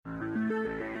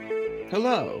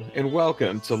Hello, and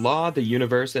welcome to Law, the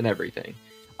Universe, and Everything.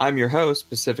 I'm your host,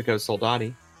 Pacifico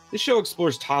Soldati. This show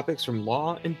explores topics from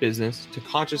law and business to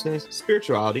consciousness,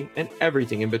 spirituality, and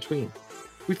everything in between.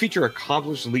 We feature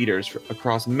accomplished leaders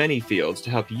across many fields to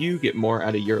help you get more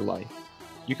out of your life.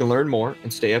 You can learn more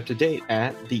and stay up to date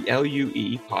at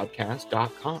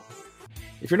theluepodcast.com.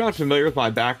 If you're not familiar with my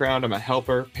background, I'm a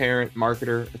helper, parent,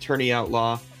 marketer, attorney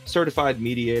outlaw, certified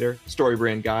mediator, story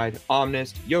brand guide,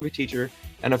 omnist, yoga teacher,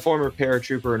 and a former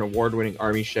paratrooper and award-winning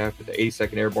Army chef with the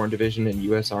 82nd Airborne Division and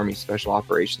U.S. Army Special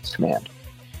Operations Command.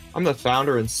 I'm the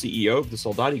founder and CEO of the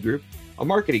Soldati Group, a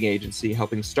marketing agency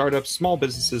helping startups, small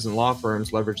businesses, and law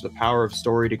firms leverage the power of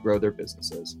story to grow their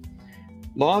businesses.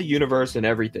 Law, the Universe, and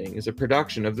Everything is a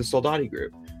production of the Soldati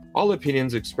Group. All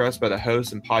opinions expressed by the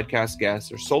hosts and podcast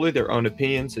guests are solely their own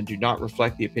opinions and do not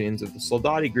reflect the opinions of the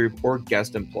Soldati Group or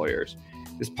guest employers.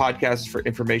 This podcast is for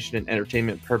information and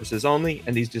entertainment purposes only,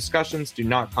 and these discussions do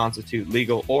not constitute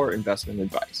legal or investment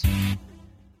advice.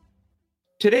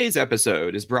 Today's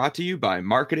episode is brought to you by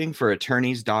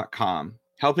marketingforattorneys.com,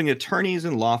 helping attorneys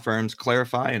and law firms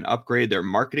clarify and upgrade their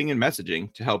marketing and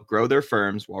messaging to help grow their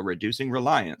firms while reducing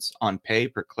reliance on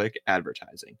pay-per-click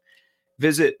advertising.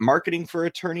 Visit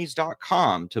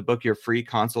marketingforattorneys.com to book your free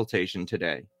consultation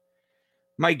today.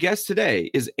 My guest today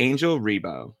is Angel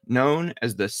Ribo, known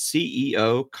as the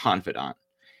CEO Confidant.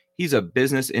 He's a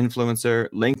business influencer,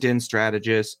 LinkedIn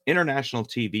strategist, international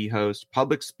TV host,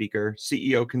 public speaker,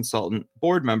 CEO consultant,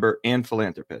 board member, and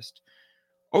philanthropist.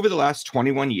 Over the last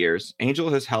 21 years,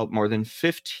 Angel has helped more than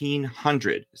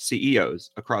 1,500 CEOs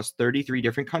across 33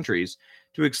 different countries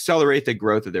to accelerate the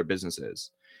growth of their businesses.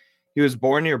 He was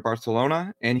born near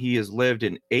Barcelona, and he has lived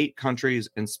in 8 countries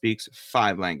and speaks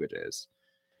 5 languages.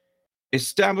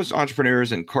 Established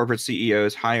entrepreneurs and corporate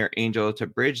CEOs hire Angel to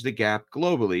bridge the gap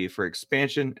globally for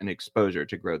expansion and exposure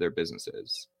to grow their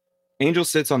businesses. Angel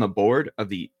sits on the board of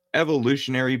the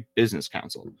Evolutionary Business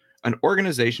Council, an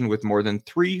organization with more than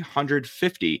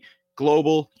 350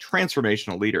 global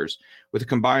transformational leaders with a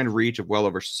combined reach of well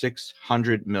over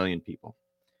 600 million people.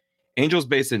 Angel's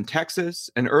based in Texas,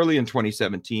 and early in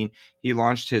 2017, he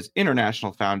launched his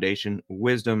international foundation,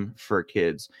 Wisdom for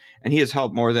Kids, and he has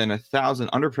helped more than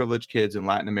 1,000 underprivileged kids in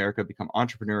Latin America become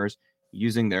entrepreneurs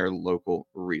using their local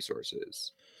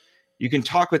resources. You can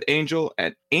talk with Angel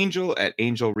at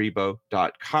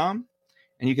angelribo.com,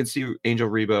 and you can see Angel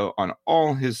Ribo on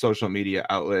all his social media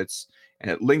outlets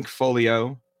and at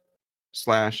linkfolio/the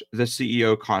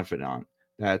CEO Confidant.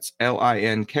 That's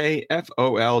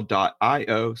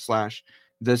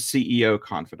linkfol.io/the CEO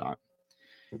Confidant.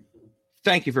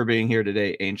 Thank you for being here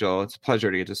today, Angel. It's a pleasure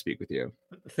to get to speak with you.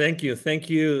 Thank you,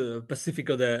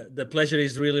 Pacifico. The pleasure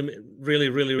is really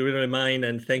mine,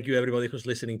 and thank you everybody who's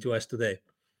listening to us today.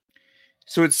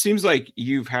 So it seems like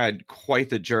you've had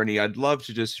quite the journey. I'd love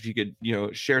to just, if you could,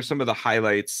 share some of the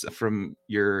highlights from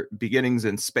your beginnings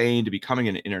in Spain to becoming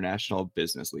an international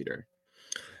business leader.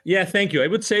 Yeah, thank you. I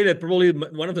would say that probably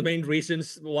one of the main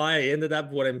reasons why I ended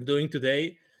up what I'm doing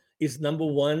today is, number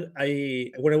one,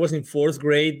 when I was in 4th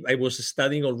grade, I was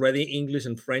studying already English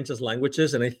and French as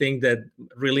languages, and I think that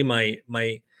really my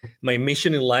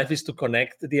mission in life is to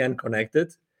connect the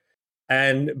unconnected.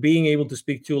 And being able to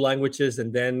speak 2 languages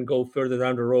and then go further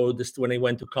down the road, just when I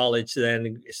went to college,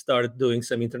 then started doing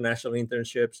some international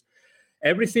internships.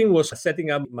 Everything was setting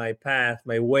up my path,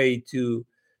 my way to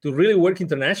really work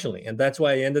internationally. And that's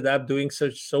why I ended up doing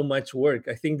so much work.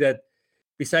 I think that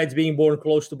besides being born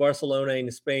close to Barcelona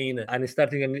in Spain and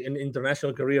starting an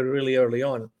international career really early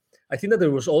on, I think that I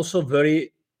was also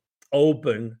very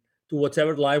open to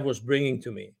whatever life was bringing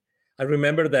to me. I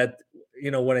remember that,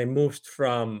 when I moved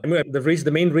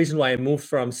the main reason why I moved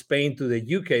from Spain to the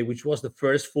UK, which was the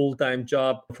first full-time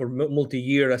job for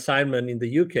multi-year assignment in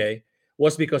the UK,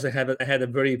 was because I had a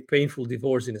very painful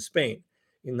divorce in Spain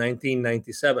in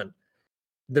 1997.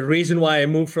 The reason why I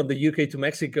moved from the UK to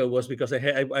Mexico was because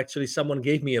someone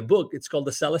gave me a book. It's called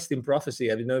The Celestine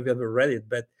Prophecy. I don't know if you've ever read it,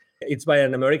 but it's by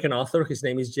an American author. His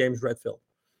name is James Redfield.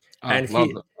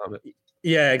 Love it.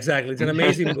 Yeah, exactly. It's an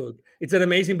amazing book. It's an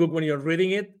amazing book when you're reading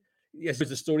it. Yes,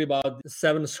 it's a story about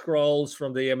 7 scrolls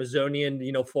from the Amazonian,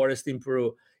 forest in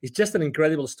Peru. It's just an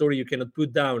incredible story you cannot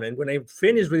put down. And when I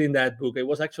finished reading that book, I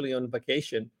was actually on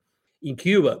vacation in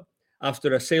Cuba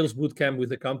after a sales boot camp with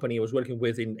the company I was working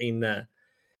with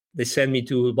they sent me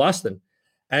to Boston.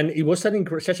 And it was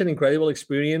such an incredible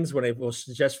experience when I was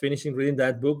just finishing reading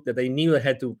that book that I knew I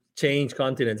had to change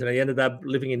continents. And I ended up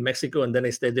living in Mexico, and then I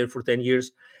stayed there for 10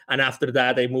 years. And after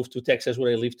that, I moved to Texas,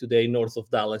 where I live today, north of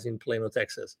Dallas in Plano,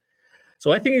 Texas.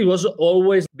 So I think it was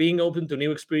always being open to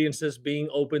new experiences, being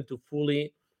open to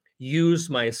fully use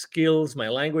my skills, my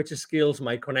language skills,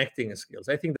 my connecting skills.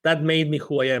 I think that made me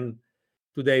who I am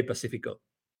today, Pacifico.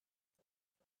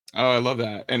 Oh, I love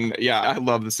that. And yeah, I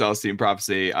love the Celestine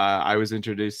Prophecy. I was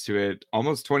introduced to it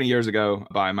almost 20 years ago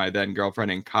by my then girlfriend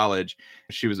in college.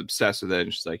 She was obsessed with it.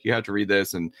 And she's like, you have to read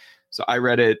this. And so I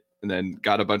read it and then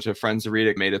got a bunch of friends to read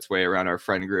it, made its way around our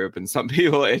friend group. And some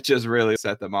people, it just really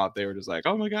set them off. They were just like,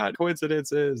 oh my God,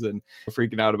 coincidences, and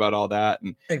freaking out about all that.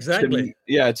 And exactly.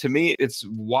 To me, it's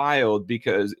wild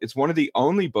because it's one of the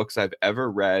only books I've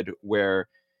ever read where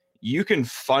you can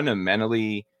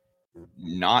fundamentally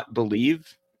not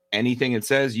believe anything it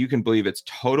says. You can believe it's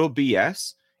total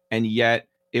BS, and yet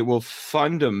it will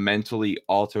fundamentally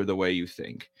alter the way you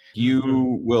think.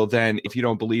 You will then, if you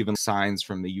don't believe in signs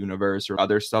from the universe or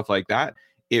other stuff like that,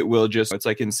 it will just, it's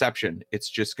like Inception. It's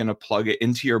just going to plug it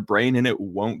into your brain and it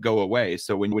won't go away.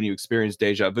 So when you experience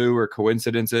deja vu or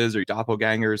coincidences or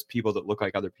doppelgangers, people that look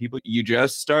like other people, you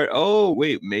just start, oh,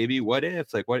 wait, maybe what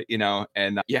if, like what,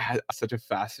 and yeah, such a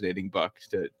fascinating book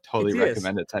to totally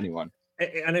recommend it to anyone.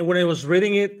 And when I was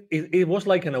reading it, it was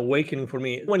like an awakening for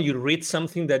me. When you read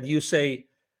something that you say,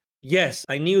 yes,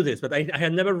 I knew this, but I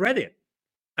had never read it.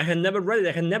 I had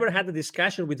never had a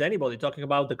discussion with anybody talking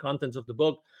about the contents of the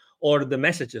book or the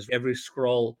messages. Every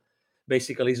scroll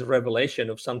basically is a revelation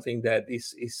of something that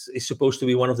is supposed to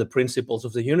be one of the principles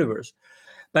of the universe.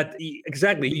 But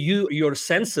exactly, your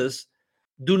senses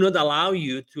do not allow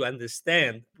you to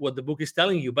understand what the book is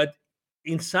telling you. But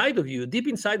inside of you, deep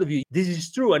inside of you, this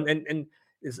is true. And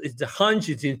it's the hunch,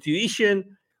 it's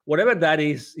intuition, whatever that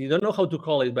is. You don't know how to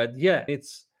call it, but yeah,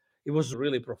 it was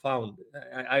really profound.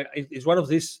 It's one of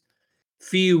these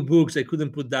few books I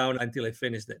couldn't put down until I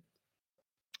finished it.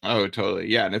 Oh, totally.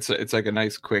 Yeah. And it's like a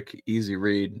nice, quick, easy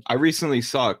read. I recently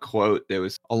saw a quote that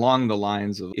was along the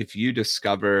lines of, if you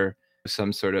discover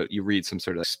you read some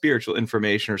sort of spiritual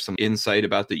information or some insight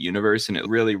about the universe and it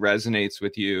really resonates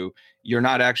with you, you're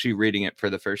not actually reading it for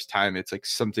the first time. It's like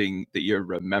something that you're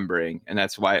remembering. And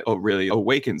that's why it really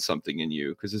awakens something in you,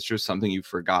 because it's just something you've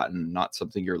forgotten, not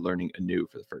something you're learning anew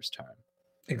for the first time.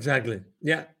 Exactly.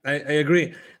 Yeah, I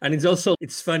agree. And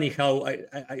it's funny how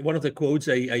I one of the quotes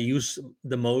I use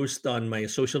the most on my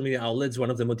social media outlets,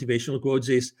 one of the motivational quotes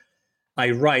is,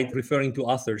 I write, referring to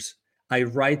authors, I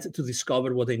write to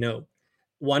discover what I know.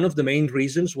 One of the main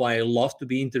reasons why I love to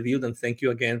be interviewed, and thank you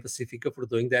again, Pacifico, for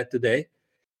doing that today,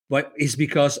 but is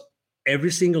because every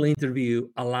single interview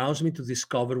allows me to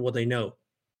discover what I know,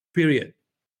 period.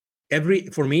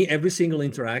 For me, every single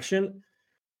interaction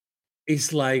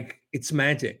is like, it's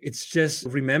magic. It's just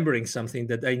remembering something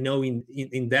that I know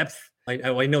in depth. I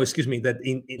know,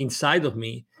 that inside of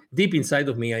me, deep inside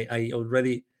of me, I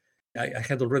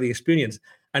had already experienced.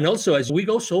 And also, as we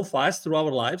go so fast through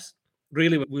our lives,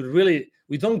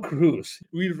 we don't cruise.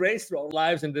 We race through our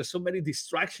lives, and there's so many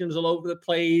distractions all over the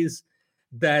place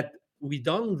that we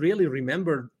don't really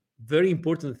remember very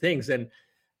important things. And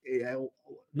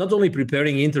not only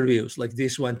preparing interviews like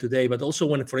this one today, but also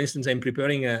when, for instance, I'm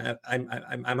preparing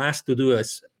I'm asked to do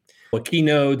a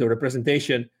keynote or a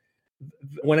presentation.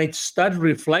 When I start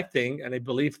reflecting, and I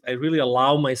believe I really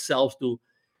allow myself to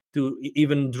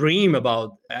even dream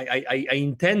about, I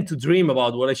intend to dream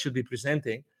about what I should be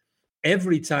presenting.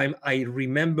 Every time I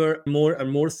remember more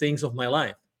and more things of my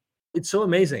life. It's so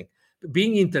amazing.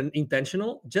 Being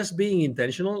intentional, just being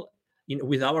intentional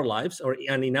with our lives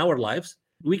and in our lives,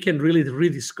 we can really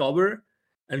rediscover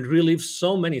and relive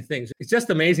so many things. It's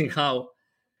just amazing how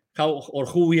or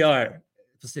who we are,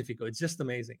 Pacifico. It's just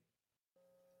amazing.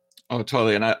 Oh,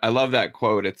 totally. And I love that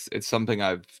quote. It's something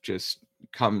I've just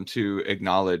come to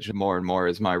acknowledge more and more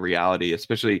as my reality,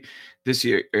 especially this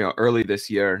year. Early this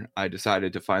year, I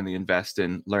decided to finally invest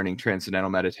in learning transcendental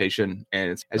meditation.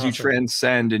 And it's, as you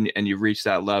transcend and you reach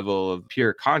that level of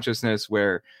pure consciousness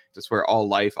where that's where all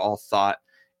life, all thought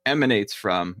emanates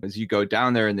from, as you go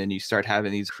down there, and then you start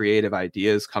having these creative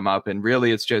ideas come up, and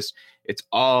really it's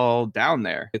all down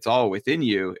there. It's all within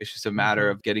you. It's just a matter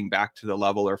of getting back to the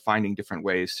level or finding different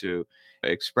ways to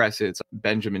express it.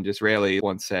 Benjamin Disraeli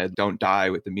once said, don't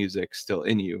die with the music still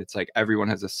in you. It's like everyone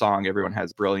has a song, everyone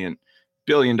has brilliant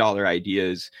billion-dollar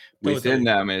ideas within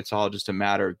them, and it's all just a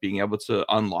matter of being able to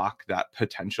unlock that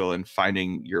potential and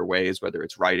finding your ways, whether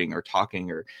it's writing or talking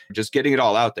or just getting it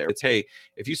all out there. It's, hey,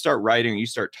 if you start writing, you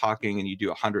start talking, and you do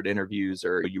 100 interviews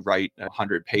or you write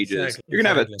 100 pages, you're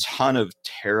gonna have a ton of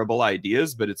terrible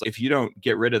ideas, but it's like, if you don't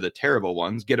get rid of the terrible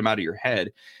ones, get them out of your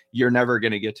head, you're never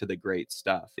going to get to the great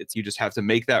stuff. You just have to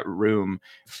make that room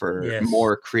for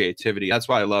more creativity. That's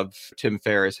why I love Tim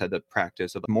Ferriss had the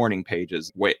practice of the morning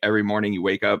pages. Every morning you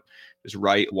wake up, just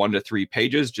write 1 to 3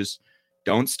 pages, just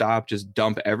don't stop, just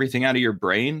dump everything out of your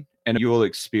brain and you will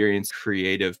experience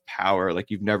creative power like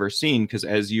you've never seen. Because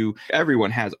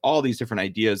everyone has all these different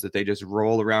ideas that they just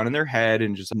roll around in their head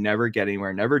and just never get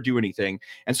anywhere, never do anything.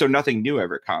 And so nothing new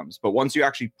ever comes. But once you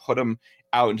actually put them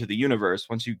out into the universe,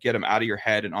 once you get them out of your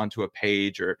head and onto a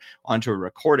page or onto a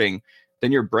recording,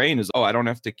 then your brain is, I don't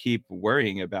have to keep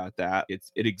worrying about that. It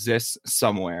exists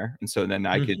somewhere. And so then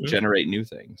I could generate new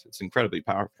things. It's incredibly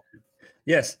powerful.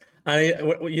 Yes. I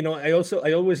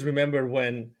always remember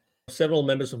when several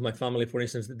members of my family, for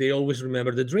instance, they always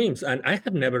remember the dreams. And I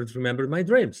have never remembered my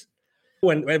dreams.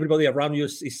 When everybody around you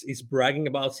is bragging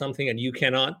about something and you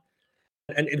cannot.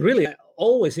 And it really,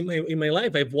 always in my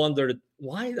life, I've wondered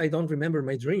why I don't remember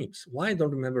my dreams, why I don't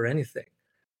remember anything.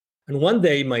 And one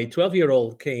day, my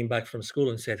 12-year-old came back from school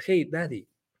and said, "Hey, Daddy,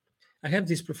 I have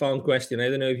this profound question. I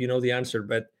don't know if you know the answer,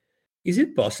 but is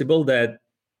it possible that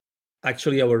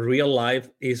actually our real life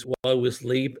is while we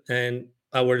sleep and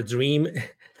our dream,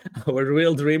 our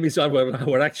real dream is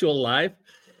our actual life?"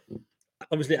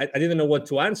 Obviously, I didn't know what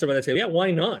to answer, but I said, yeah,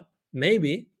 why not?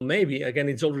 Maybe. Again,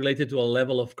 it's all related to a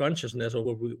level of consciousness or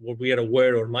where we are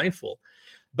aware or mindful.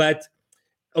 But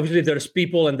obviously, there's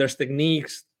people and there's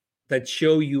techniques that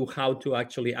show you how to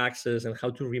actually access and how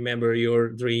to remember your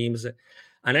dreams.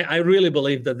 And I really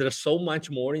believe that there's so much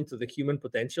more into the human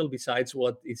potential besides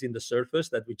what is in the surface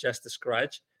that we just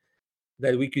scratched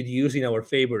that we could use in our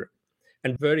favor.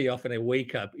 And very often I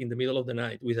wake up in the middle of the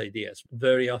night with ideas,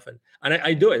 very often. And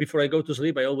I do it before I go to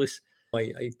sleep.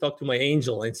 I talk to my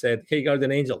angel and said, "Hey,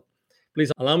 guardian angel,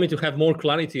 please allow me to have more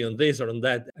clarity on this or on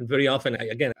that." And very often,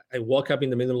 I woke up in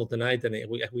the middle of the night and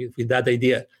with that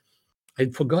idea. I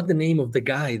forgot the name of the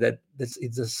guy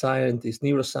it's a scientist,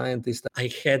 neuroscientist.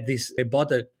 I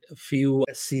bought a few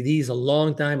CDs a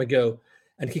long time ago,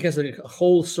 and he has a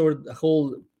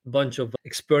whole bunch of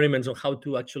experiments on how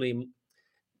to actually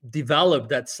develop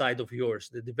that side of yours,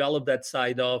 develop that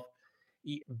side of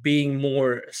being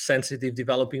more sensitive,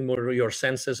 developing more your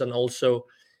senses, and also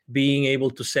being able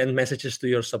to send messages to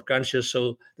your subconscious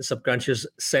so the subconscious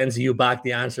sends you back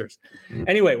the answers.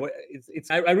 Anyway,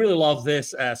 I really love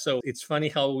this. So it's funny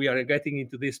how we are getting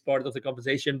into this part of the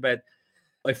conversation, but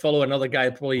I follow another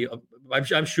guy, probably,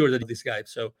 I'm sure that this guy.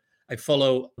 So I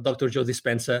follow Dr. Joe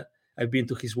Dispenza. I've been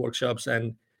to his workshops,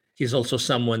 and he's also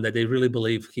someone that I really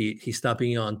believe he's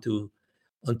tapping onto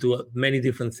many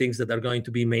different things that are going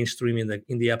to be mainstream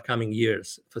in the upcoming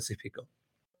years, Pacifico.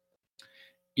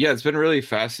 Yeah, it's been really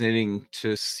fascinating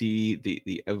to see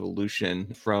the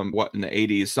evolution from what in the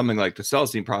 80s, something like the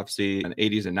Celestine Prophecy in the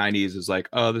 80s and 90s is like,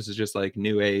 oh, this is just like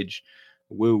new age,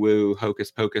 woo-woo,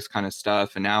 hocus pocus kind of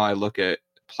stuff. And now I look at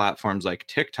platforms like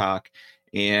TikTok,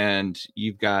 and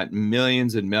you've got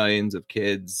millions and millions of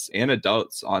kids and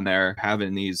adults on there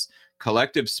having these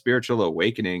collective spiritual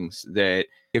awakenings that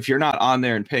if you're not on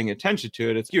there and paying attention to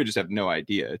it, you just have no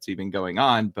idea it's even going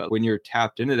on. But when you're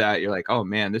tapped into that, you're like, oh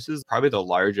man, this is probably the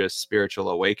largest spiritual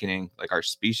awakening like our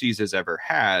species has ever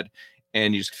had.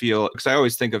 And you just feel, because I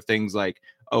always think of things like,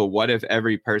 oh, what if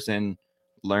every person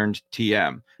learned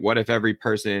TM? What if every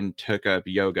person took up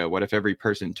yoga? What if every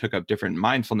person took up different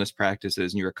mindfulness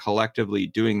practices and you were collectively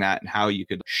doing that, and how you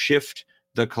could shift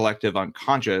the collective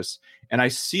unconscious? And I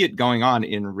see it going on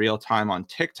in real time on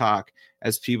TikTok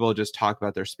as people just talk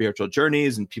about their spiritual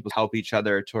journeys and people help each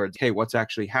other towards, hey, what's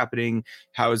actually happening?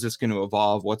 How is this going to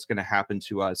evolve? What's going to happen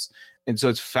to us? And so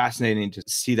it's fascinating to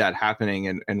see that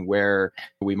happening, and where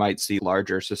we might see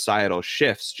larger societal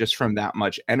shifts just from that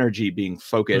much energy being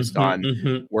focused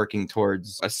on working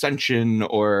towards ascension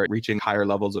or reaching higher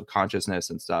levels of consciousness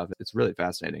and stuff. It's really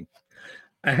fascinating.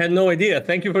 I had no idea.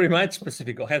 Thank you very much,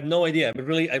 Pacifico. I had no idea. But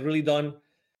I really don't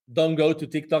go to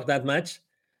TikTok that much.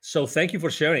 So thank you for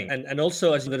sharing. And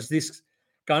also, as there's this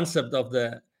concept of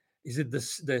the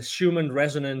Schumann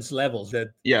resonance levels that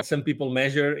some people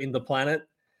measure in the planet.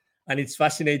 And it's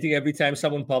fascinating every time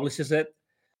someone publishes it.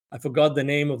 I forgot the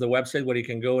name of the website where you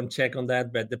can go and check on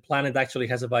that, but the planet actually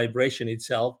has a vibration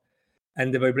itself,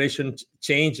 and the vibration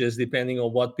changes depending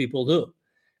on what people do.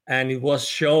 And it was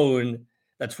shown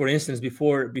that, for instance,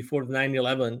 before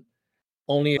 9/11,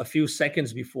 only a few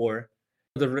seconds before,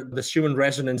 the Schumann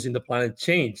resonance in the planet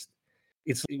changed.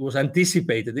 It was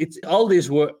anticipated. It's all this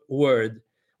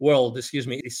world,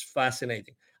 is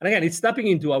fascinating. And again, it's tapping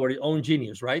into our own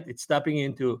genius, right? It's tapping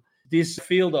into this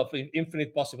field of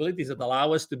infinite possibilities that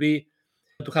allow us to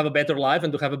have a better life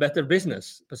and to have a better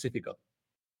business, Pacifico.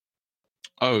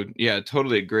 Oh, yeah,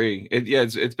 totally agree.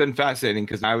 It's been fascinating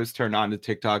because I was turned on to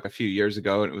TikTok a few years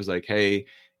ago, and it was like, hey,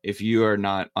 if you are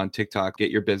not on TikTok, get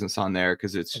your business on there,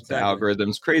 because the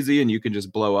algorithm's crazy and you can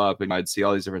just blow up. And I'd see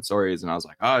all these different stories, and I was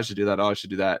like, oh, I should do that. Oh, I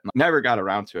should do that. And I never got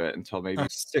around to it until maybe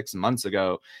 6 months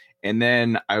ago. And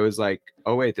then I was like,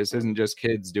 oh, wait, this isn't just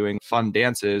kids doing fun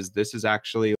dances. This is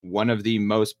actually one of the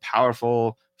most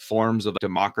powerful forms of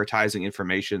democratizing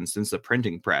information since the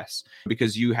printing press,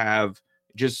 because you have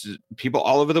just people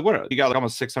all over the world. You got like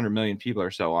almost 600 million people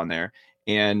or so on there.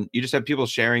 And you just have people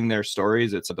sharing their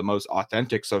stories. It's the most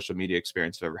authentic social media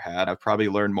experience I've ever had. I've probably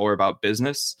learned more about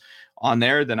business on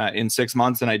there than in 6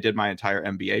 months than I did my entire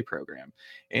MBA program.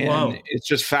 And Wow. it's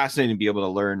just fascinating to be able to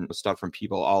learn stuff from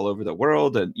people all over the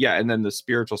world. And yeah, and then the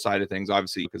spiritual side of things,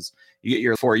 obviously, because you get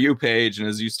your For You page, and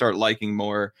as you start liking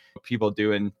more people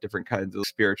doing different kinds of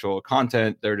spiritual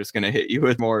content, they're just going to hit you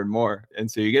with more and more. And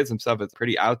so you get some stuff that's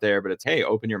pretty out there, but it's, hey,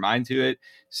 open your mind to it,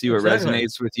 see what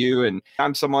resonates with you. And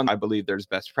I'm someone, I believe there's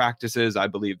best practices. I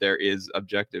believe there is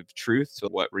objective truth to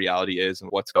what reality is and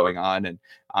what's going on, and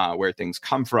where things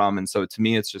come from. And so to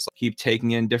me, it's just keep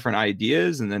taking in different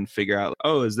ideas and then figure out,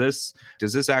 oh, does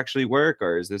this actually work,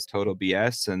 or is this total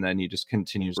BS? And then you just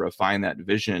continue to refine that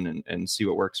vision and see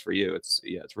what works for you. It's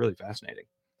really fascinating.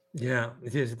 Yeah,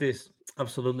 it is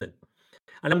absolutely.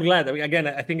 And I'm glad. I mean, again,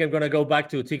 I think I'm going to go back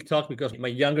to TikTok because my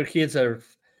younger kids are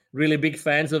really big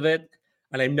fans of it,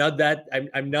 and I'm not that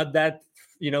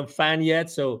fan yet.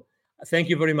 So thank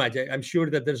you very much. I'm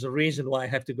sure that there's a reason why I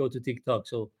have to go to TikTok.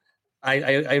 So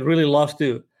I really love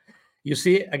to. You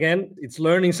see, again, it's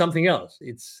learning something else.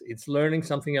 It's learning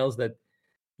something else that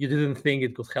you didn't think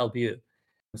it could help you.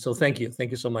 So thank you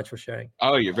so much for sharing.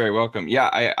 Oh, you're very welcome. Yeah,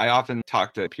 I often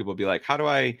talk to people, be like, how do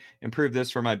I improve this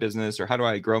for my business, or how do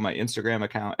I grow my Instagram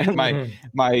account? And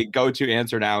my go-to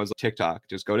answer now is TikTok.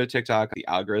 Just go to TikTok. The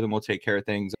algorithm will take care of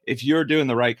things. If you're doing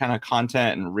the right kind of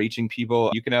content and reaching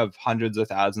people, you can have hundreds of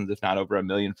thousands, if not over 1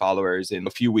 million followers in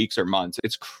a few weeks or months.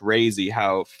 It's crazy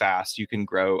how fast you can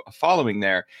grow a following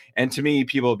there. And to me,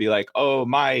 people will be like, oh,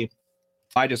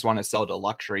 I just want to sell to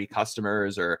luxury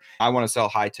customers, or I want to sell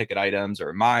high ticket items,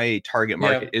 or my target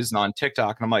market isn't on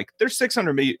TikTok. And I'm like, there's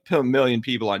 600 million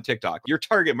people on TikTok. Your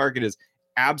target market is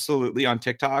absolutely on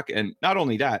TikTok. And not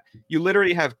only that, you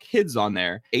literally have kids on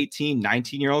there, 18,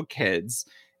 19-year-old kids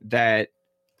that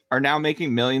are now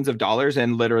making millions of dollars,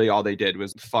 and literally all they did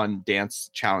was fun dance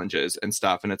challenges and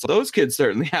stuff. And it's those kids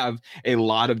certainly have a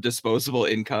lot of disposable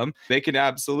income. They can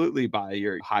absolutely buy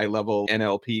your high level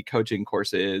NLP coaching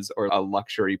courses or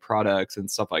luxury products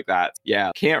and stuff like that.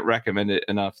 Yeah, can't recommend it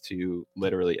enough to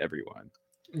literally everyone.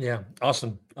 Yeah,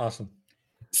 awesome.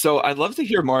 So I'd love to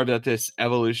hear more about this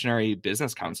Evolutionary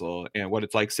Business Council and what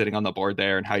it's like sitting on the board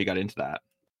there and how you got into that.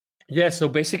 Yeah, so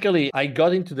basically I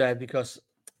got into that because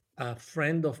a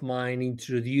friend of mine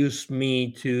introduced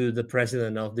me to the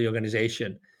president of the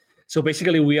organization. So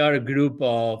basically, we are a group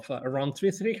of around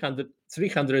 300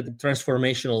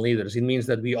 transformational leaders. It means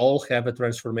that we all have a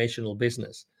transformational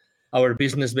business. Our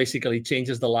business basically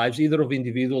changes the lives either of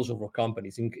individuals or of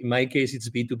companies. In my case, it's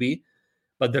B2B,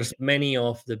 but there's many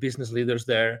of the business leaders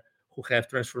there who have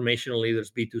transformational leaders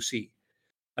B2C.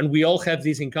 And we all have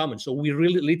this in common. So we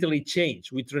really literally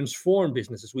change. We transform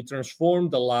businesses. We transform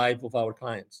the life of our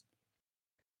clients.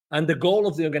 And the goal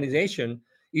of the organization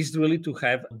is really to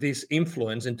have this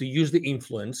influence and to use the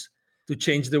influence to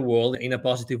change the world in a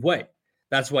positive way.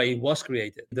 That's why it was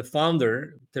created. The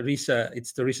founder, Teresa,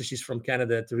 she's from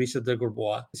Canada, Teresa de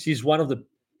Gorbois. She's one of the,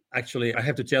 actually, I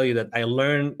have to tell you that I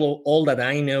learned all that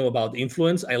I know about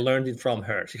influence. I learned it from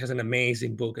her. She has an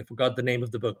amazing book. I forgot the name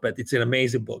of the book, but it's an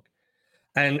amazing book.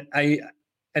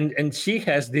 And she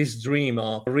has this dream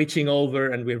of reaching over,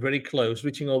 and we're very close,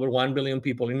 reaching over 1 billion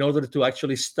people in order to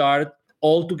actually start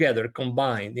all together,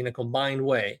 combined, in a combined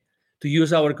way, to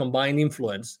use our combined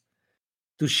influence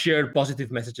to share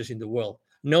positive messages in the world.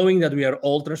 Knowing that we are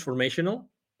all transformational,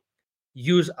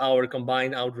 use our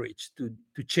combined outreach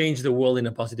to change the world in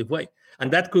a positive way.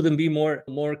 And that couldn't be more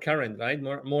current, right?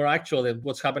 More actual than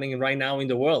what's happening right now in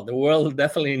the world. The world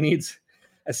definitely needs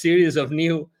a series of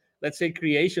new, let's say,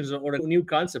 creations or a new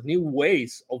concept, new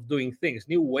ways of doing things,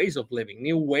 new ways of living,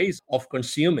 new ways of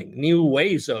consuming, new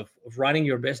ways of running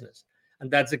your business. And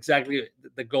that's exactly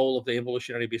the goal of the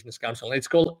Evolutionary Business Council. And it's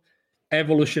called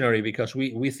evolutionary because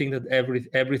we think that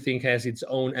everything has its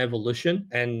own evolution.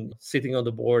 And sitting on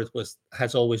the board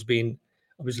has always been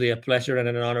obviously a pleasure and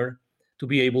an honor to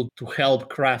be able to help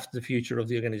craft the future of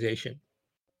the organization.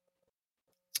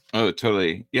 Oh,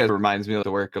 totally. Yeah, it reminds me of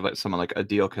the work of someone like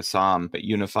Adil Kassam at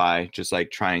Unify, just like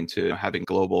trying to having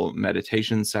global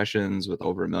meditation sessions with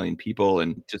over 1 million people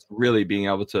and just really being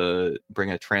able to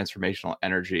bring a transformational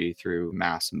energy through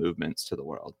mass movements to the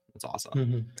world. It's awesome.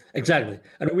 Mm-hmm. Exactly.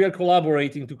 And we are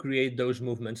collaborating to create those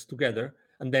movements together.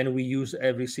 And then we use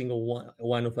every single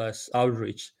one of us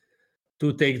outreach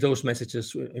to take those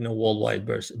messages in a worldwide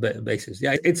basis.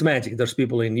 Yeah, it's magic. There's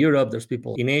people in Europe, there's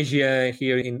people in Asia,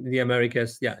 here in the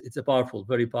Americas. Yeah, it's a powerful,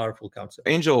 very powerful concept.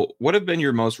 Angel, what have been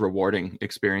your most rewarding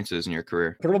experiences in your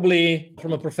career? Probably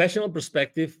from a professional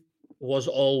perspective was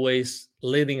always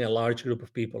leading a large group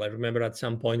of people. I remember at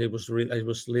some point I was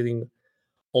leading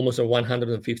almost a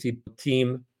 150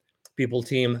 people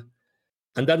team.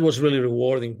 And that was really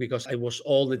rewarding because I was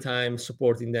all the time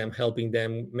supporting them, helping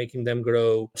them, making them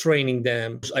grow, training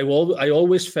them. I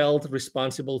always felt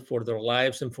responsible for their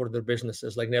lives and for their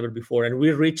businesses like never before. And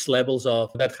we reached levels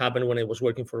of that happened when I was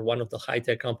working for one of the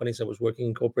high-tech companies. I was working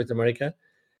in corporate America.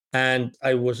 And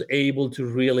I was able to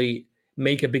really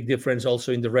make a big difference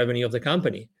also in the revenue of the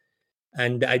company.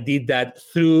 And I did that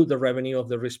through the revenue of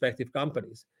the respective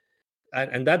companies.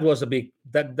 And that was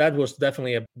that was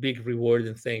definitely a big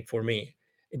rewarding thing for me.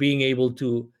 Being able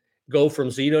to go from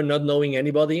zero, not knowing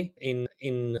anybody in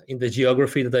the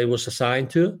geography that I was assigned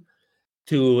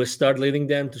to start leading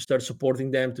them, to start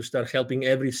supporting them, to start helping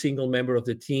every single member of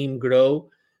the team grow,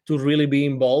 to really be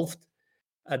involved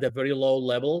at a very low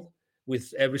level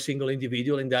with every single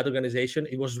individual in that organization.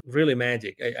 It was really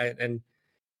magic. And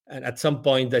at some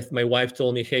point that my wife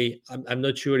told me, hey, I'm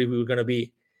not sure if we're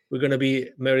going to be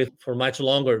married for much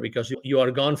longer because you are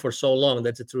gone for so long.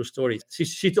 That's a true story.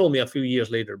 She told me a few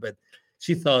years later, but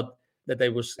she thought that I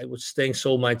was staying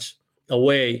so much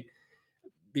away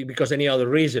because any other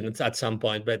reason at some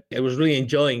point, but I was really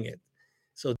enjoying it.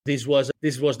 So this was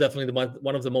definitely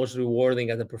one of the most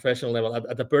rewarding at the professional level.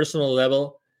 At the personal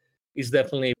level, is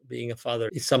definitely being a father.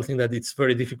 It's something that it's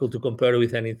very difficult to compare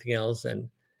with anything else. And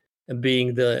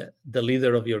being the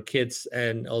leader of your kids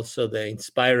and also the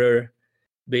inspirer,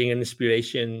 being an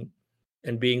inspiration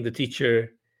and being the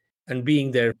teacher and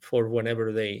being there for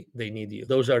whenever they need you.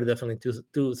 Those are definitely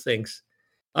two things.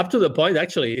 Up to the point,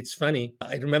 actually, it's funny.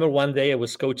 I remember one day I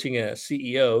was coaching a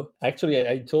CEO. Actually,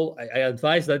 I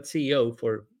advised that CEO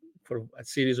for a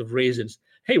series of reasons.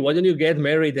 Hey, why don't you get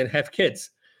married and have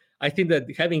kids? I think that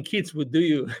having kids would do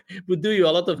you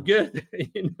a lot of good,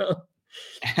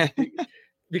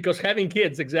 Because having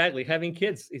kids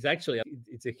is actually,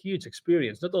 it's a huge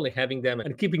experience, not only having them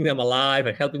and keeping them alive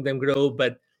and helping them grow,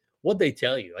 but what they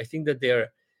tell you. I think that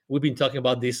we've been talking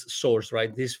about this source,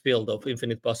 right? This field of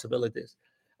infinite possibilities.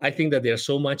 I think that they're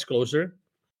so much closer.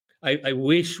 I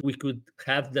wish we could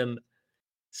have them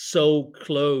so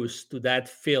close to that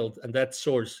field and that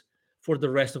source for the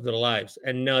rest of their lives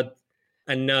and not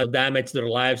damage their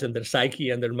lives and their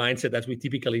psyche and their mindset as we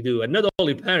typically do. And not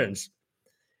only parents,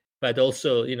 but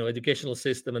also, educational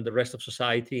system and the rest of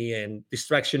society and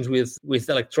distractions with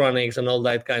electronics and all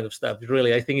that kind of stuff.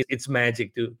 Really, I think it's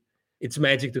magic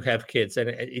to have kids, and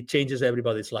it changes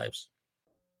everybody's lives.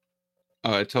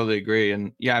 Oh, I totally agree.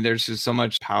 And yeah, there's just so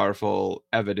much powerful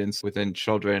evidence within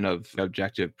children of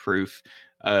objective proof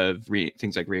of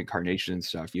things like reincarnation and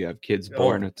stuff. You have kids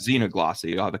born with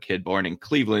xenoglossy. You'll have a kid born in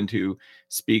Cleveland who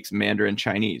speaks Mandarin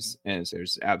Chinese. And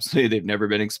there's absolutely, they've never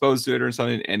been exposed to it or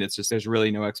something. And it's just, there's really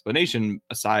no explanation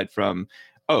aside from,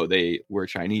 oh, they were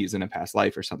Chinese in a past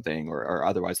life or something, or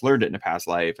otherwise learned it in a past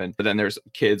life. And but then there's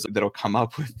kids that'll come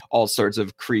up with all sorts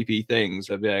of creepy things.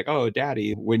 They'll be like, oh,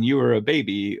 daddy, when you were a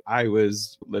baby, I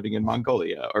was living in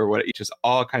Mongolia, or what, just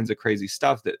all kinds of crazy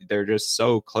stuff that they're just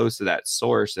so close to that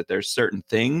source that there's certain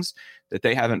things that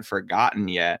they haven't forgotten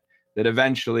yet that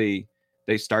eventually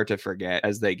they start to forget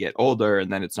as they get older.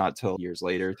 And then it's not till years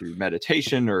later through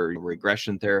meditation or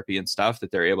regression therapy and stuff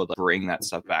that they're able to bring that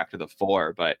stuff back to the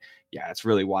fore. But yeah, it's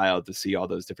really wild to see all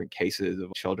those different cases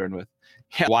of children with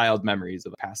wild memories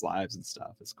of past lives and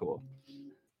stuff. It's cool.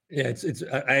 Yeah,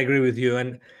 I agree with you.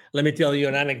 And let me tell you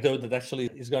an anecdote that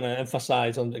actually is going to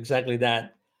emphasize on exactly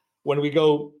that. When we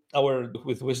go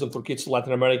with Wisdom for Kids to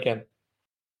Latin America,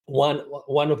 one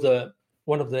of the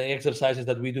exercises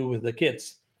that we do with the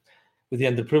kids, with the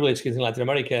underprivileged kids in Latin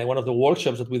America, one of the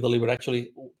workshops that we deliver,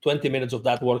 actually 20 minutes of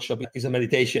that workshop is a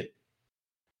meditation.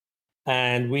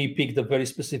 And we picked a very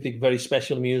specific, very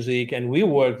special music, and we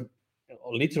worked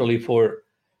literally for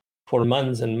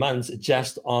months and months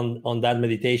just on that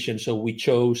meditation. So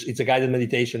it's a guided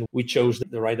meditation. We chose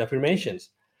the right affirmations.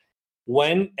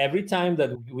 Every time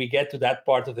that we get to that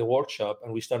part of the workshop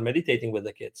and we start meditating with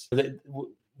the kids,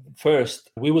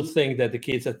 first, we would think that the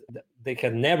kids, they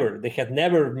had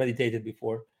never meditated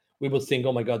before. We would think,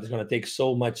 oh my God, it's going to take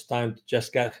so much time to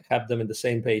just have them on the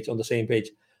same page.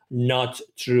 Not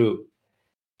true.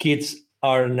 Kids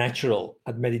are natural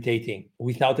at meditating,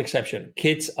 without exception.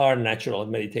 Kids are natural at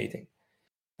meditating.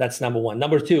 That's number one.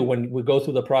 Number two, when we go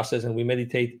through the process and we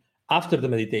meditate, after the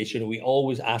meditation, we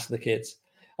always ask the kids.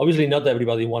 Obviously, not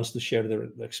everybody wants to share their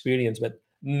experience, but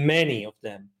many of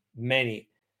them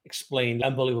explain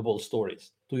unbelievable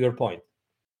stories, to your point.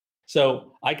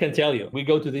 So I can tell you, we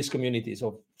go to these communities,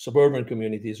 or suburban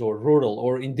communities or rural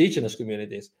or indigenous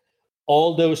communities.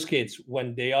 All those kids,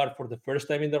 when they are for the first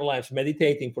time in their lives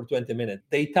meditating for 20 minutes,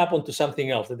 they tap onto something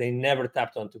else that they never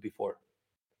tapped onto before.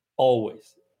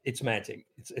 Always. It's magic.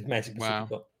 It's magic.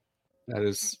 Wow.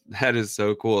 That is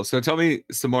so cool. So tell me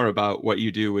some more about what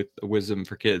you do with Wisdom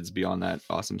for Kids beyond that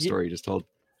awesome story you just told.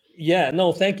 Yeah,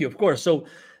 no, thank you. Of course. So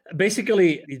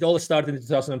basically, it all started in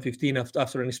 2015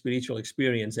 after a spiritual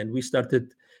experience, and we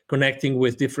started connecting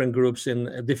with different groups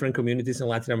in different communities in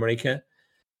Latin America.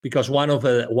 Because one of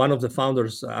the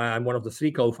founders, I'm one of the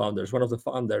 3 co-founders. One of the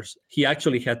founders, he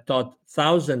actually had taught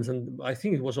thousands, and I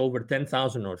think it was over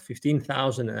 10,000 or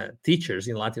 15,000 teachers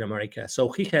in Latin America. So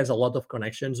he has a lot of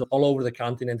connections all over the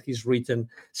continent. He's written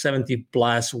 70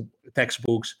 plus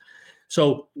textbooks.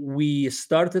 So we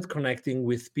started connecting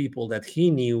with people that he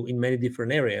knew in many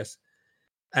different areas,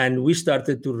 and we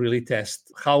started to really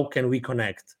test how can we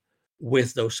connect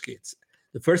with those kids.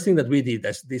 The first thing that we did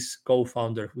as this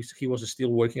co-founder, he was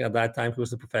still working at that time. He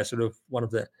was the professor of one of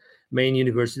the main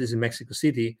universities in Mexico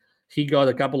City. He got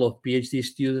a couple of PhD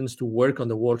students to work on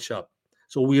the workshop.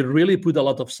 So we really put a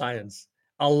lot of science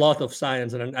and a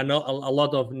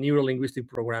lot of neuro-linguistic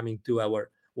programming to our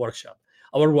workshop.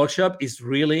 Our workshop is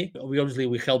really, we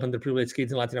help underprivileged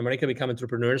kids in Latin America become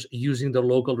entrepreneurs using their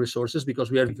local resources,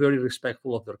 because we are very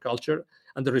respectful of their culture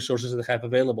and the resources that they have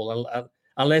available. And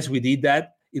unless we did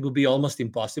that, it would be almost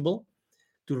impossible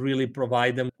to really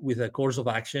provide them with a course of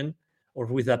action or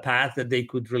with a path that they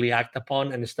could really act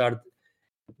upon and start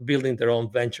building their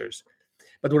own ventures.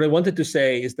 But what I wanted to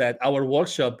say is that our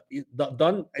workshop,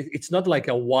 it's not like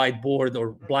a whiteboard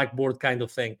or blackboard kind of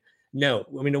thing. No,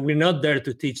 I mean, we're not there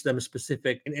to teach them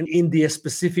specific, in the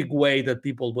specific way that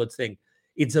people would think.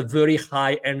 It's a very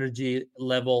high energy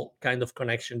level kind of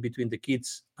connection between the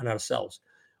kids and ourselves.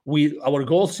 Our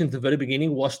goal since the very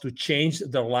beginning was to change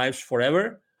their lives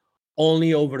forever,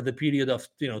 only over the period of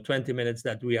 20 minutes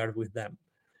that we are with them.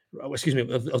 Excuse me,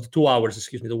 of 2 hours.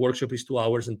 Excuse me, the workshop is 2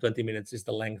 hours and 20 minutes is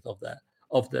the length of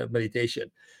the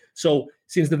meditation. So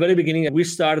since the very beginning, we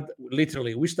start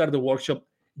the workshop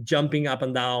jumping up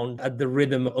and down at the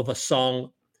rhythm of a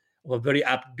song, of a very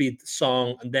upbeat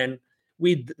song, and then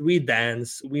we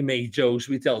dance, we make jokes,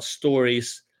 we tell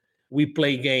stories. We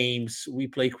play games, we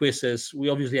play quizzes, we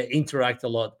obviously interact a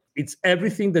lot. It's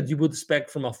everything that you would expect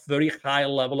from a very high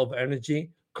level of energy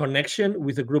connection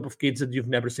with a group of kids that you've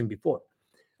never seen before.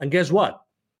 And guess what?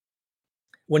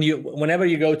 Whenever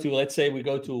you go to, let's say we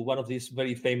go to one of these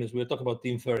very famous, we're talking about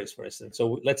Tim Ferriss, for instance.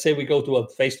 So let's say we go to a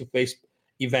face-to-face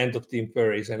event of Tim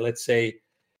Ferriss, and let's say,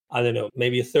 I don't know,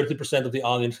 maybe 30% of the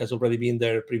audience has already been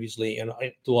there previously and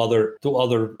to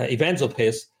other events of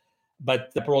his,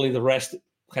 but probably the rest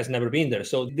has never been there.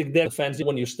 So the fans,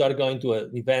 when you start going to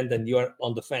an event and you are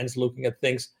on the fence looking at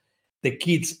things, the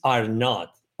kids are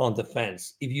not on the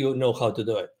fence if you know how to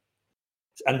do it.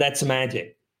 And that's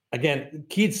magic. Again,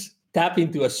 kids tap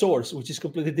into a source, which is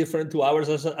completely different to ours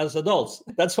as adults.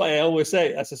 That's why I always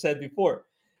say, as I said before,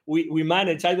 we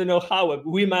manage, I don't know how,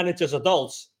 we manage as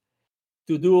adults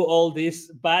to do all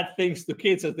these bad things to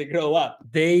kids as they grow up.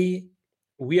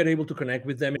 We are able to connect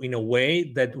with them in a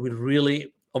way that we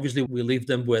really, obviously, we leave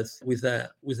them with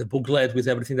a booklet, with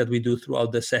everything that we do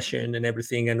throughout the session and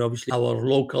everything. And obviously, our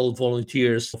local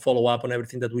volunteers follow up on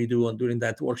everything that we do during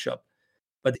that workshop.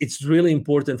 But it's really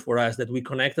important for us that we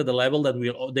connect at the level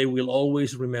that they will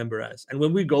always remember us. And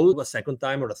when we go a second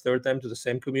time or a third time to the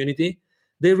same community,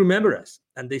 they remember us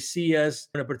and they see us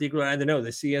in a particular, I don't know, they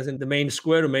see us in the main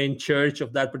square or main church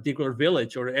of that particular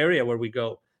village or area where we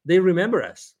go. They remember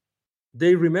us.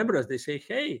 They remember us. They say,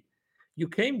 hey, you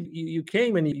came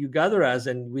and you gathered us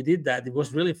and we did that. It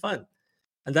was really fun.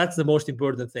 And that's the most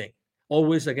important thing.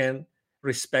 Always, again,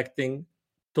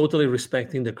 totally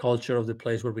respecting the culture of the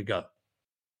place where we go.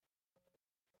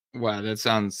 Wow, that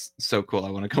sounds so cool.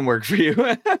 I want to come work for you.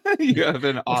 You have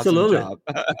an awesome job.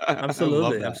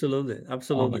 Absolutely.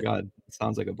 Oh my God, it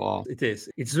sounds like a ball. It is.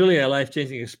 It's really a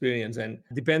life-changing experience. And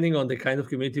depending on the kind of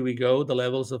community we go, the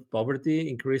levels of poverty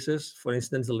increases. For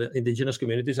instance, the indigenous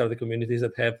communities are the communities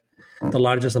that have the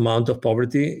largest amount of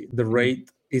poverty. The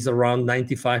rate is around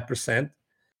 95%,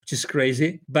 which is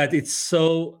crazy, but it's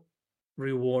so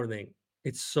rewarding.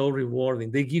 It's so rewarding.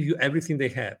 They give you everything they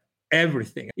have.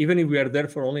 Everything. Even if we are there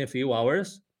for only a few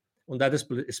hours on that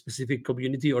specific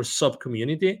community or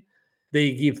sub-community,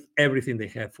 they give everything they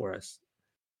have for us.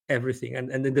 Everything. And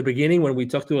in the beginning, when we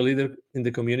talk to a leader in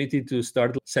the community to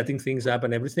start setting things up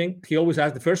and everything, he always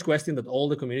asks, the first question that all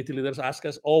the community leaders ask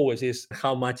us always is,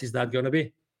 how much is that going to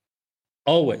be?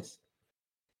 Always.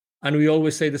 And we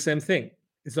always say the same thing.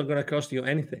 It's not going to cost you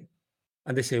anything.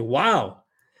 And they say, wow.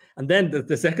 And then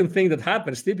the second thing that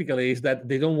happens typically is that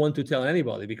they don't want to tell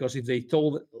anybody, because if they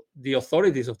told the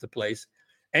authorities of the place,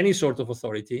 any sort of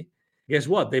authority, guess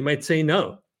what? They might say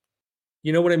no.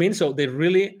 You know what I mean? So they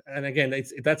really, and again,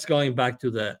 that's going back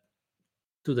to the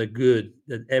good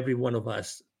that every one of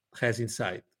us has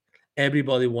inside.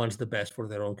 Everybody wants the best for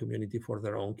their own community, for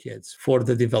their own kids, for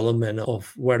the development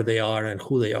of where they are and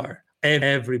who they are.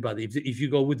 Everybody, if you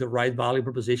go with the right value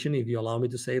proposition, if you allow me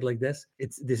to say it like this,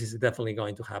 this is definitely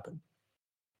going to happen.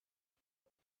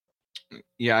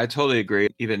 Yeah, I totally agree.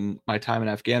 Even my time in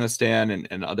Afghanistan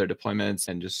and other deployments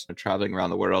and just traveling around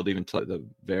the world, even to the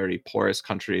very poorest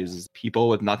countries, people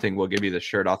with nothing will give you the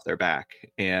shirt off their back.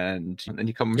 And then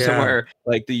you come somewhere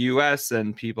like the US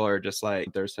and people are just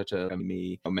like, there's such a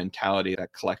me mentality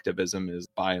that collectivism is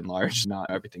by and large not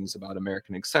everything's about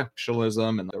American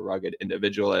exceptionalism and the rugged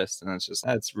individualist. And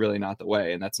that's really not the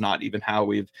way. And that's not even how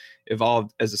we've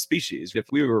evolved as a species. If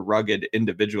we were rugged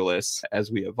individualists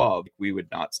as we evolved, we would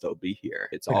not still be here.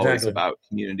 It's always about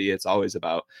community. It's always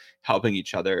about helping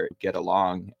each other get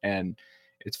along. And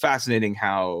it's fascinating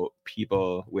how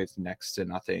people with next to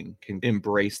nothing can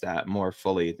embrace that more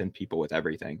fully than people with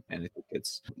everything. And I think it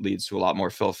leads to a lot more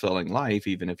fulfilling life,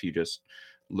 even if you just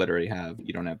literally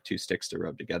you don't have two sticks to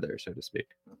rub together, so to speak.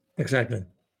 Exactly.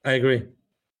 I agree.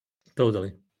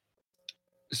 Totally.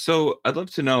 So I'd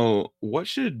love to know, what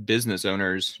should business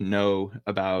owners know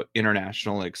about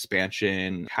international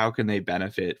expansion? How can they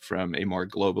benefit from a more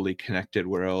globally connected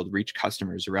world, reach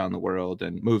customers around the world,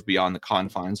 and move beyond the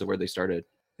confines of where they started?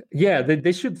 Yeah,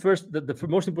 they should first, the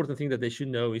most important thing that they should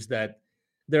know is that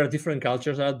there are different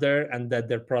cultures out there, and that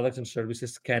their products and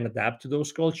services can adapt to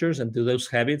those cultures and to those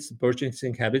habits,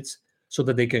 purchasing habits, so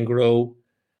that they can grow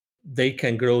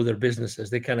their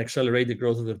businesses. They can accelerate the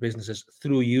growth of their businesses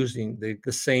through using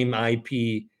the same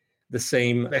IP, the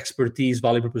same expertise,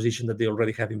 value proposition that they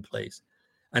already have in place.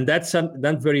 And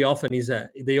that very often is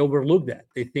they overlook that.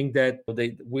 They think that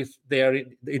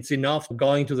it's enough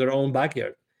going to their own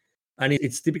backyard, and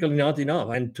it's typically not enough.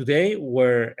 And today,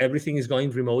 where everything is going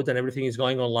remote and everything is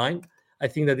going online, I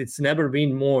think that it's never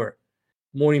been more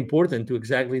important to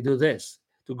exactly do this,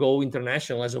 to go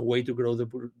international as a way to grow the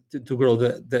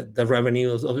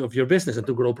revenues of your business and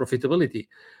to grow profitability.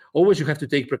 Always you have to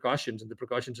take precautions, and the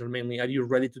precautions are mainly, are you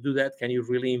ready to do that? Can you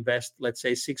really invest, let's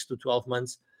say, 6 to 12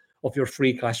 months of your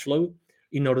free cash flow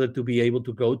in order to be able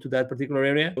to go to that particular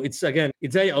area? It's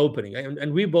eye-opening.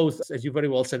 And we both, as you very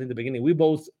well said in the beginning,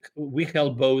 we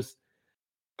help both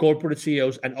corporate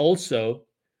CEOs, and also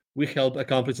we help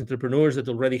accomplished entrepreneurs that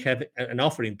already have an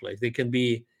offer in place. They can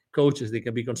be coaches, they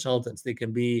can be consultants, they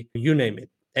can be, you name it,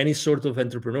 any sort of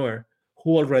entrepreneur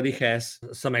who already has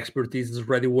some expertise, is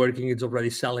already working, it's already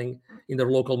selling in their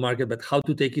local market, but how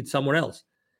to take it somewhere else.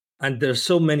 And there's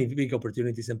so many big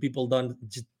opportunities, and people don't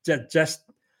just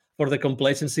for the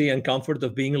complacency and comfort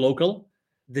of being local,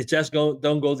 they just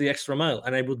don't go the extra mile.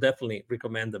 And I would definitely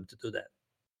recommend them to do that.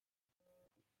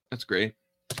 That's great.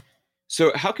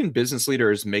 So how can business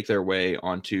leaders make their way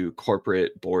onto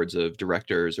corporate boards of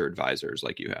directors or advisors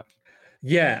like you have?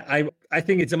 Yeah, I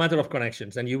think it's a matter of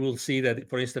connections. And you will see that,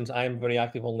 for instance, I'm very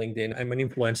active on LinkedIn. I'm an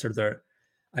influencer there.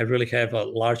 I really have a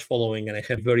large following, and I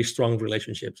have very strong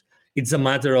relationships. It's a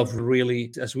matter of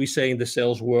really, as we say in the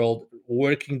sales world,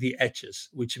 working the edges,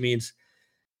 which means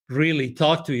really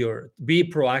be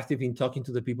proactive in talking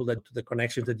to the people, to the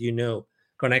connections that you know,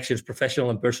 connections, professional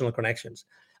and personal connections,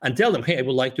 and tell them, hey, I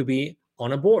would like to be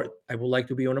on a board. I would like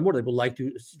to be on a board. I would like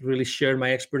to really share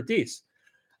my expertise.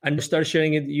 And start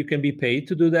sharing it. You can be paid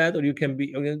to do that, or it can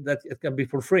be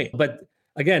for free. But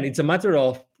again, it's a matter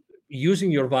of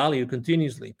using your value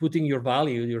continuously, putting your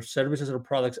value, your services or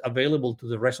products available to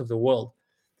the rest of the world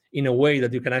in a way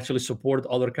that you can actually support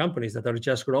other companies that are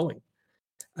just growing.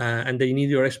 And they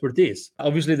need your expertise.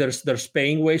 Obviously, there's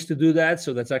paying ways to do that.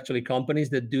 So that's actually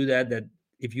companies that do that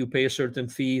if you pay a certain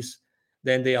fees,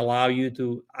 then they allow you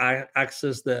to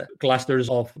access the clusters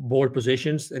of board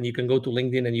positions. And you can go to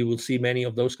LinkedIn and you will see many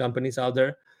of those companies out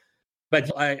there. But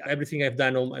everything I've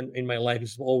done in my life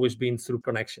has always been through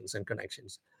connections.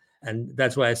 And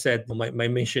that's why I said my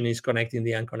mission is connecting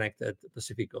the unconnected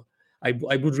Pacifico. I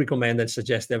would recommend and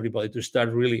suggest everybody to start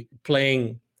really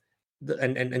playing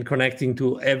and connecting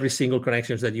to every single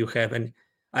connections that you have. And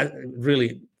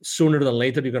really, sooner than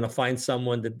later, you're going to find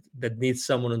someone that needs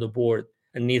someone on the board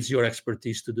and needs your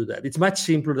expertise to do that. It's much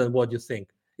simpler than what you think.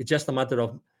 It's just a matter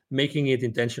of making it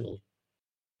intentional.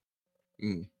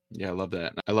 Yeah, I love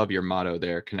that. I love your motto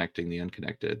there, connecting the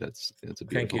unconnected. That's a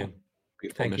beautiful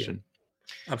mission.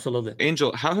 Absolutely.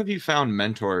 Angel, how have you found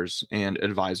mentors and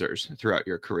advisors throughout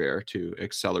your career to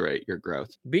accelerate your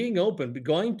growth? Being open,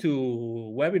 going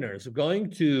to webinars, going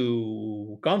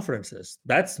to conferences,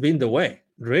 that's been the way,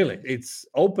 really. It's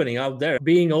opening out there,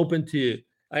 being open to,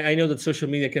 I know that social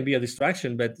media can be a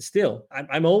distraction, but still,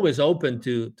 I'm always open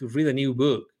to read a new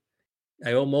book. I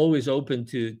am always open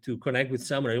to connect with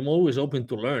someone. I'm always open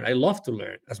to learn. I love to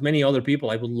learn. As many other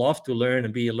people, I would love to learn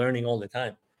and be learning all the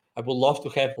time. I would love to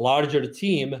have a larger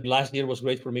team. Last year was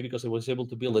great for me because I was able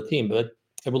to build a team, but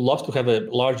I would love to have a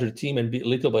larger team and be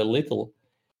little by little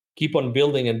keep on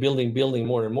building and building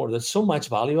more and more. There's so much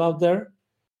value out there.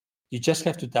 You just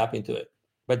have to tap into it,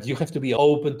 but you have to be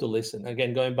open to listen.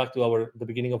 Again, going back to the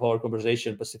beginning of our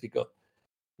conversation, Pacifico,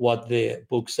 what the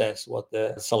book says, what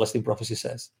the Celestine Prophecy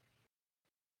says.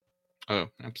 Oh,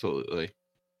 absolutely.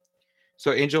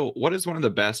 So, Angel, what is one of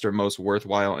the best or most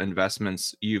worthwhile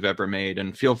investments you've ever made?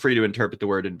 And feel free to interpret the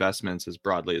word investments as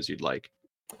broadly as you'd like.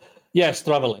 Yes,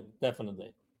 traveling,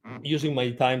 definitely. Using my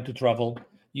time to travel,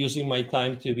 using my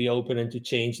time to be open and to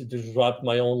change, to disrupt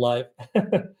my own life.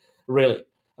 Really,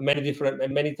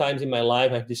 many times in my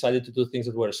life, I've decided to do things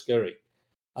that were scary.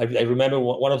 I remember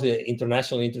one of the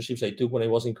international internships I took when I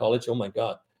was in college. Oh my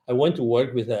God. I went to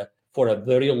work for a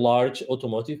very large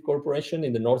automotive corporation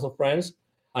in the north of France.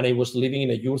 And I was living in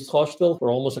a youth hostel for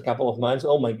almost a couple of months.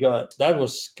 Oh my God, that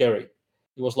was scary.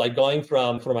 It was like going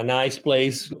from a nice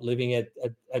place, living at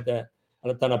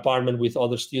an apartment with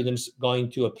other students,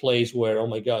 going to a place where, oh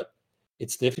my God,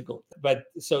 it's difficult. But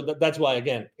so that's why,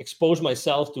 again, expose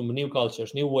myself to new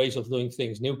cultures, new ways of doing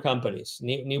things, new companies,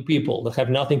 new people that have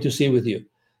nothing to see with you.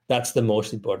 That's the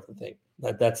most important thing.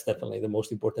 That's definitely the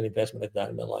most important investment I've done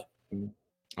in my life.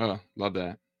 Oh, love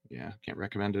that. Yeah, can't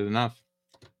recommend it enough.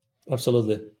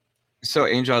 Absolutely. So,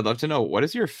 Angel, I'd love to know, what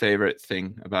is your favorite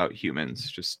thing about humans,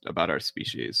 just about our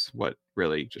species? What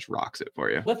really just rocks it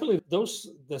for you? Definitely the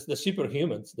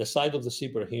superhumans, the side of the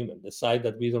superhuman, the side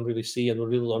that we don't really see and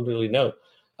we don't really know.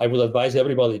 I would advise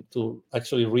everybody to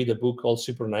actually read a book called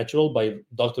Supernatural by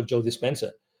Dr. Joe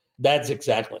Dispenza. That's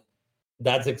exactly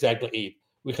it.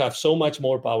 We have so much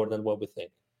more power than what we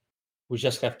think. We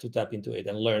just have to tap into it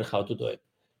and learn how to do it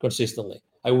consistently.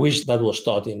 I wish that was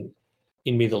taught in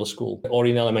middle school or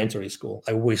in elementary school.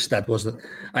 I wish that was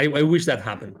I wish that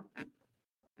happened.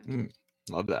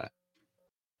 Love that.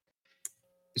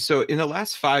 So in the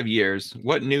last 5 years,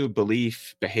 what new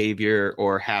belief, behavior,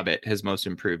 or habit has most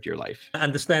improved your life?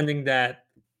 Understanding that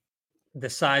the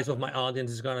size of my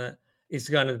audience is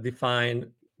gonna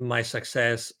define my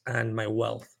success and my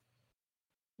wealth.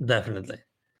 Definitely.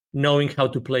 Knowing how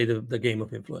to play the game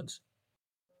of influence.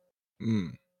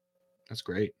 That's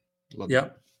great. Love Yeah.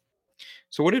 that.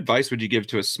 So what advice would you give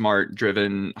to a smart,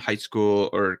 driven high school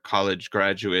or college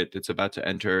graduate that's about to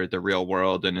enter the real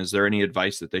world? And is there any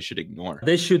advice that they should ignore?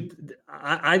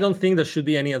 I don't think there should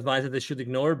be any advice that they should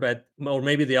ignore, or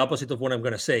maybe the opposite of what I'm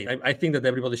going to say. I think that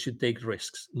everybody should take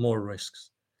risks, more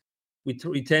risks.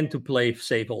 We tend to play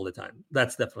safe all the time.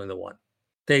 That's definitely the one.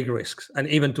 Take risks. And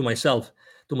even to myself,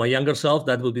 to my younger self,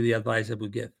 that would be the advice I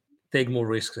would give. Take more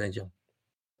risks, Angel.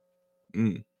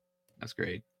 That's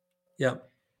great. Yeah.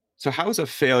 So how has a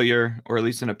failure, or at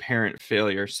least an apparent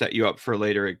failure, set you up for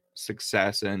later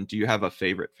success? And do you have a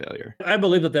favorite failure? I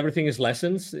believe that everything is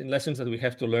lessons that we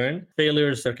have to learn.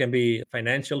 Failures, there can be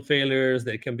financial failures,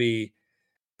 there can be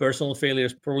personal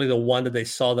failures. Probably the one that I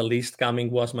saw the least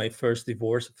coming was my first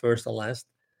divorce, first and last.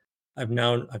 I've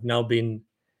now been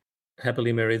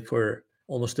happily married for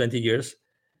almost 20 years.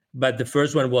 But the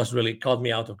first one was really caught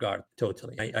me out of guard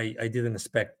totally. I didn't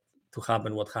expect to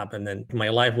happen what happened, and my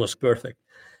life was perfect.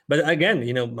 But again,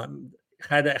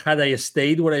 had I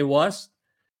stayed where I was,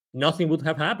 nothing would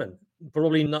have happened.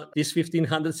 Probably not these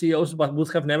 1,500 CEOs, but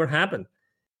would have never happened.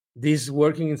 This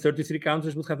working in 33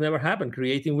 countries would have never happened.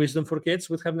 Creating wisdom for kids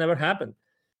would have never happened.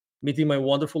 Meeting my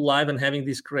wonderful life and having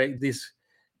these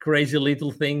crazy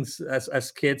little things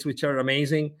as kids, which are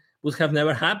amazing, would have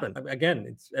never happened.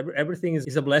 Again, everything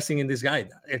is a blessing in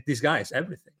disguise,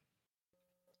 everything.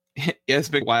 Yeah, it's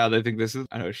been wild. I think this is,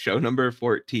 show number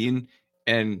 14,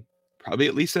 and probably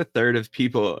at least a third of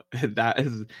people, that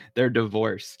is their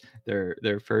divorce.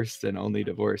 Their first and only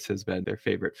divorce has been their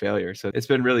favorite failure. So it's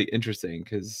been really interesting,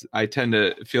 because I tend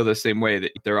to feel the same way,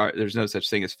 that there's no such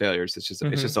thing as failures. It's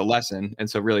just a lesson. And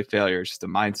so really failure is just a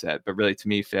mindset. But really, to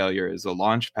me, failure is a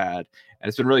launch pad. And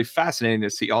it's been really fascinating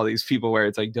to see all these people where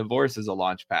it's like divorce is a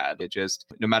launch pad. It just,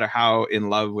 no matter how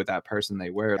in love with that person they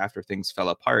were, after things fell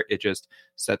apart, it just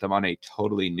set them on a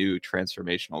totally new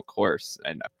transformational course.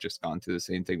 And I've just gone through the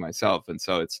same thing myself. And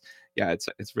so it's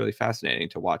really fascinating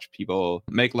to watch people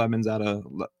make lemonade out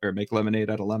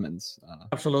of lemons.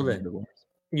 Absolutely.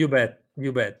 You bet.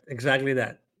 You bet. Exactly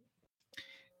that.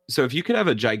 So if you could have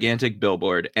a gigantic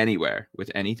billboard anywhere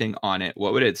with anything on it,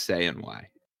 what would it say and why?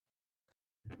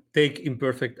 Take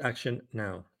imperfect action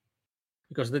now.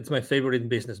 Because that's my favorite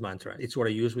business mantra. It's what I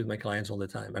use with my clients all the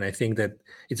time. And I think that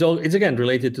it's again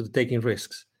related to taking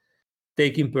risks.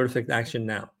 Take imperfect action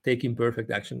now. Take imperfect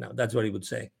action now. That's what he would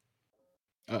say.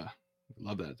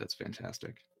 Love that. That's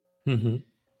fantastic. Mm-hmm.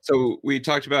 So we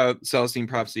talked about Celestine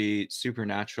Prophecy,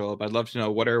 Supernatural, but I'd love to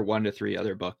know, what are 1 to 3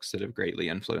 other books that have greatly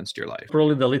influenced your life?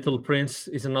 Probably The Little Prince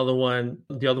is another one.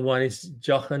 The other one is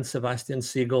Johann Sebastian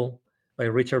Siegel by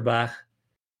Richard Bach.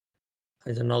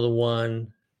 There's another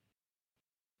one.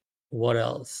 What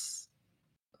else?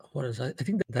 I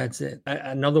think that's it.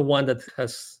 Another one that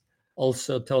has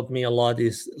also taught me a lot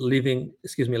is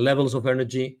Levels of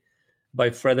Energy by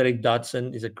Frederick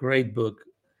Dodson. Is a great book.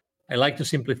 I like to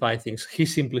simplify things. He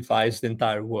simplifies the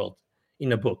entire world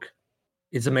in a book.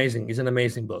 It's amazing. It's an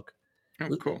amazing book.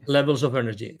 Oh, cool. Levels of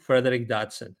Energy, Frederick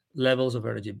Dodson. Levels of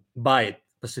Energy. Buy it,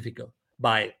 Pacifico.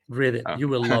 Buy it. Read it. You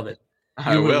will love it.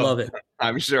 You will love it.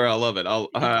 I'm sure I'll love it.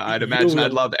 I'd imagine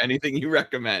I'd love anything you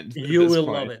recommend. You will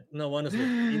love it. No, honestly,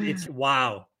 it's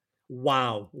wow.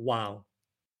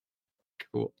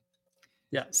 Cool.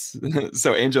 Yes.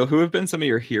 So, Angel, who have been some of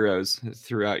your heroes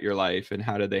throughout your life, and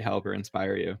how did they help or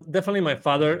inspire you? Definitely my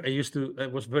father. I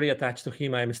was very attached to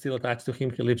him. I'm still attached to him.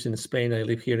 He lives in Spain. I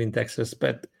live here in Texas.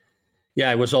 But yeah,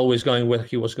 I was always going where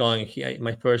he was going.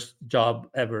 My first job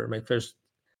ever, my first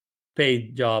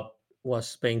paid job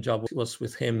was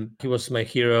with him. He was my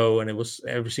hero, and it was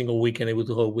every single weekend I would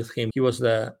go with him. He was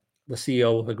the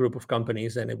CEO of a group of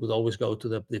companies, and I would always go to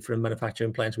the different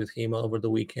manufacturing plants with him over the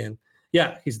weekend.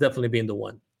 Yeah, he's definitely been the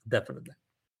one. Definitely.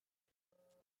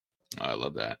 I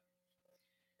love that.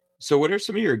 So what are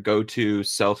some of your go-to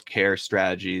self-care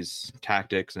strategies,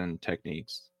 tactics, and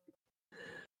techniques?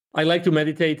 I like to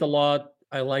meditate a lot.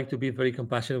 I like to be very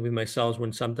compassionate with myself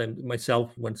when sometimes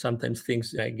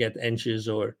things get anxious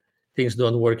or things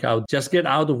don't work out. Just get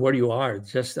out of where you are.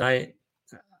 I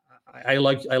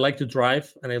like to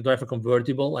drive, and I drive a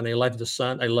convertible, and I like the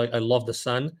sun. I love the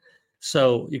sun.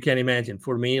 So you can imagine,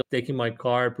 for me, taking my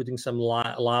car, putting some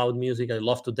loud music. I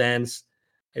love to dance.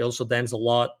 I also dance a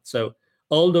lot. So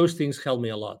all those things help me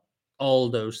a lot. All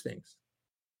those things.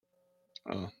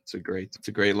 Oh, it's a great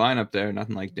lineup there.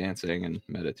 Nothing like dancing and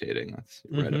meditating. That's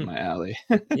right up my alley.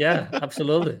 Yeah,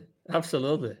 absolutely.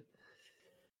 Absolutely.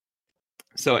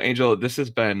 So, Angel, this has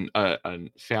been a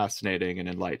fascinating and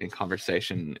enlightening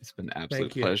conversation. It's been an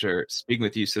absolute pleasure speaking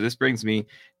with you. So this brings me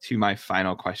to my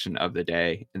final question of the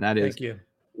day, and that is,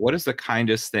 what is the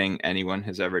kindest thing anyone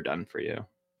has ever done for you?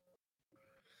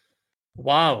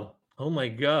 Wow. Oh, my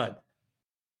God.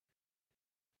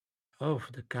 Oh,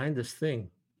 the kindest thing.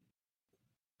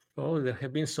 Oh, there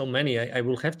have been so many. I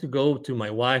will have to go to my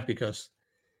wife, because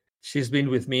she's been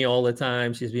with me all the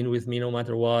time. She's been with me no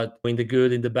matter what, in the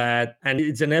good, in the bad. And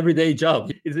it's an everyday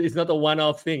job. It's not a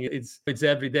one-off thing. It's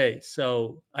every day.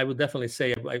 So I would definitely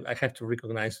say I have to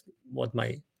recognize what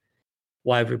my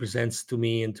wife represents to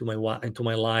me and to my life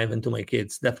and to my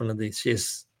kids. Definitely.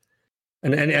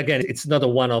 And again, it's not a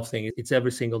one-off thing. It's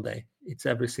every single day. It's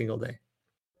every single day.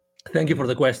 Thank you for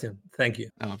the question. Thank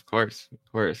you. Oh, of course.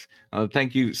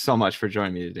 Thank you so much for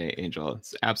joining me today, Angel.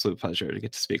 It's an absolute pleasure to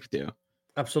get to speak with you.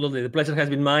 Absolutely. The pleasure has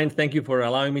been mine. Thank you for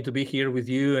allowing me to be here with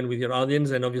you and with your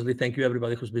audience. And obviously, thank you,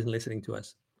 everybody who's been listening to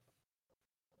us.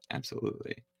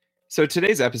 Absolutely. So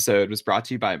today's episode was brought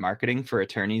to you by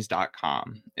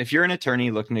marketingforattorneys.com. If you're an attorney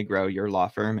looking to grow your law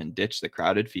firm and ditch the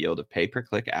crowded field of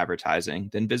pay-per-click advertising,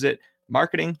 then visit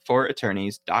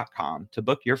marketingforattorneys.com to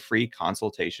book your free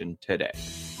consultation today.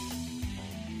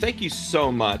 Thank you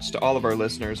so much to all of our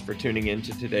listeners for tuning in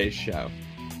to today's show.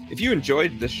 If you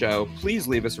enjoyed the show, please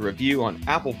leave us a review on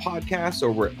Apple Podcasts or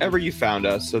wherever you found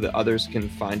us so that others can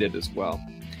find it as well.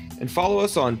 And follow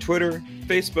us on Twitter,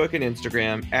 Facebook, and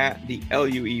Instagram at the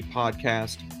LUE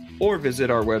Podcast, or visit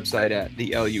our website at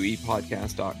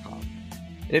theluepodcast.com.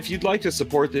 And if you'd like to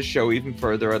support this show even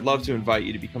further, I'd love to invite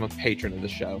you to become a patron of the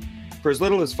show. For as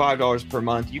little as $5 per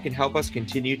month, you can help us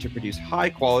continue to produce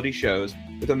high-quality shows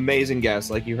with amazing guests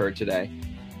like you heard today.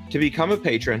 To become a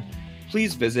patron,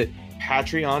 please visit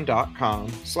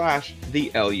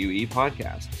patreon.com/the LUE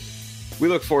Podcast. We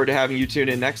look forward to having you tune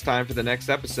in next time for the next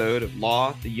episode of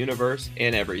Law, the Universe,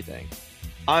 and Everything.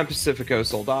 I'm Pacifico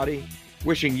Soldati,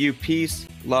 wishing you peace,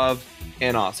 love,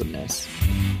 and awesomeness.